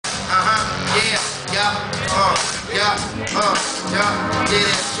yeah, get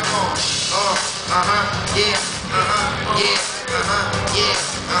it, come on,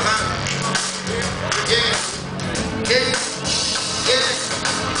 yeah,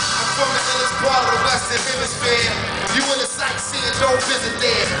 I'm from the illest part of the Western Hemisphere. You in the sightseeing, don't visit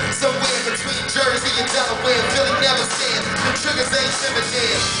there. Somewhere between Jersey and Delaware, Philly never stands. The triggers ain't timid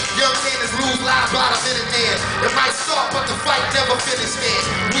there. Young niggas lose lives by the minute there. It might start, but the fight never finish there.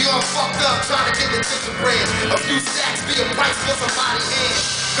 We all fucked up trying to get the gingerbread. A few stacks be a price for somebody's hand.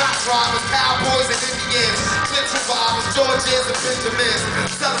 Cop robbers, cowboys and Indians, Clint robbers, Georgians and Benjamins.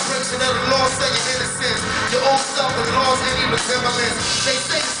 Celebration of the lost of your innocence. Your old self and lost any resemblance. They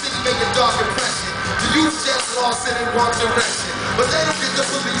say the city make a dark impression. The youth just lost it in one direction. But they don't get the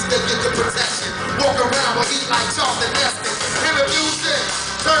police, they get the protection. Walk around or eat like Charlton Heston. Hear the music,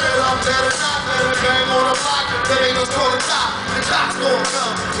 turn it up, let it not, let it bang on the block. They ain't no call it top, the cops gon'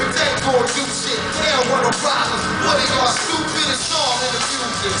 come. If they gon' do shit, they don't want no problems. What are y'all stupid? It's all in the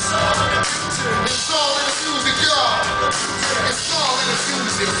music. It's all in the music, y'all. It's all in the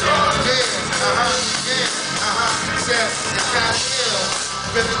music. Yeah, it's got ill.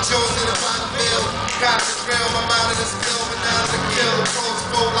 Rippin' Jones in the bottom bill. Got the drill, my mind is still, but now it's a kill. The phones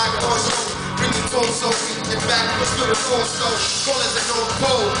fold like a horse show. Bring the torso, we can get back to the torso. Call it the North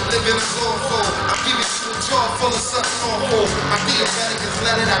Pole, live in a floor fold. I'm giving you a jar full of something on hold. My diabetic is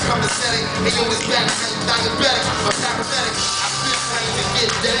letting I come to setting. Hey yo, it's back, I ain't diabetic, but paramedic. I spit flames and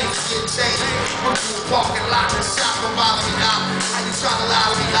get dead and get changed. Run through a parking lot and shop, don't bother me out. How you trying to lie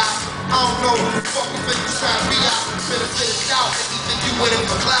to me out? I don't know who the fuck you think you trying to be out. Benefit is out, and even you with him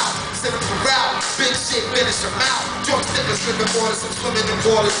for clout. Send him for route, big shit, finish him out. Drunk stickers, drinking waters, and swimming in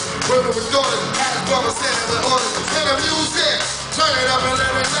waters. Women with daughters, had his brother sending with orders. Hear the music, turn it up and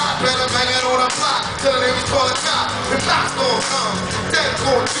let it knock. Better bang it on the block, till the niggas call it top. The cops gon' come, they ain't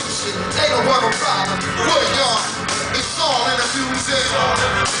gon' do shit. They don't want no problem. What are y'all? It's all in the music.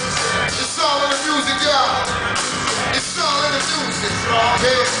 It's all in the music, y'all. It's all in the music.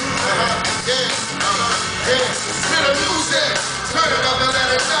 Hear the music, turn it up and let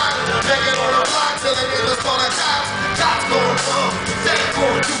it knock. Bang it on the block till the niggas call it cops. Cops gon' come, they ain't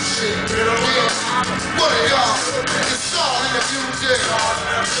gon' do shit. Yeah, what are y'all? It's all in the music.